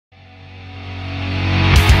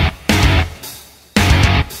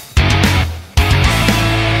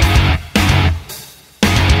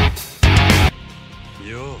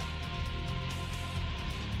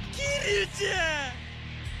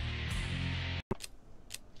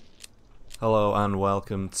Hello and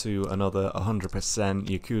welcome to another 100%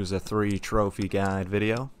 Yakuza 3 trophy guide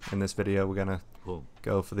video. In this video we're going to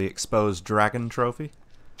go for the Exposed Dragon trophy.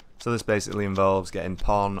 So this basically involves getting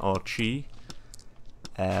Pon or Chi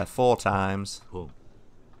 4 times,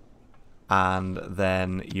 and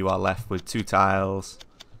then you are left with 2 tiles,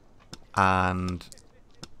 and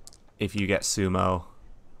if you get Sumo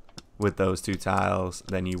with those 2 tiles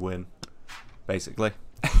then you win, basically.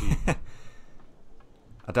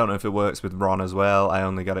 I don't know if it works with Ron as well. I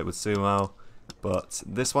only got it with Sumo, but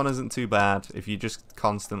this one isn't too bad. If you just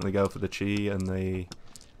constantly go for the Chi and the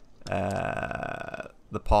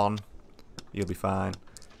Pon, you'll be fine.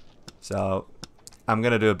 So I'm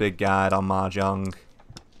gonna do a big guide on Mahjong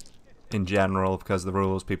in general because the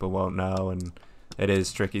rules people won't know and it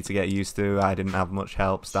is tricky to get used to. I didn't have much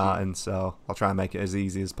help starting, so I'll try and make it as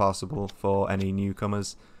easy as possible for any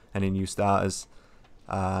newcomers, any new starters.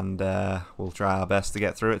 And we'll try our best to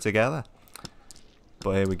get through it together.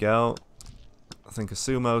 But here we go. I think a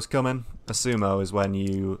sumo's coming. A sumo is when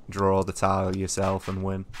you draw the tile yourself and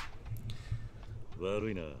win.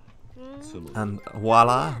 And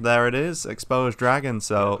voila, there it is, Exposed Dragon.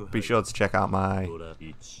 So be sure to check out my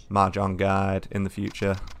Mahjong guide in the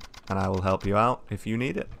future and I will help you out if you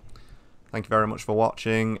need it. Thank you very much for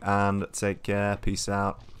watching and take care. Peace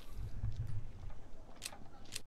out.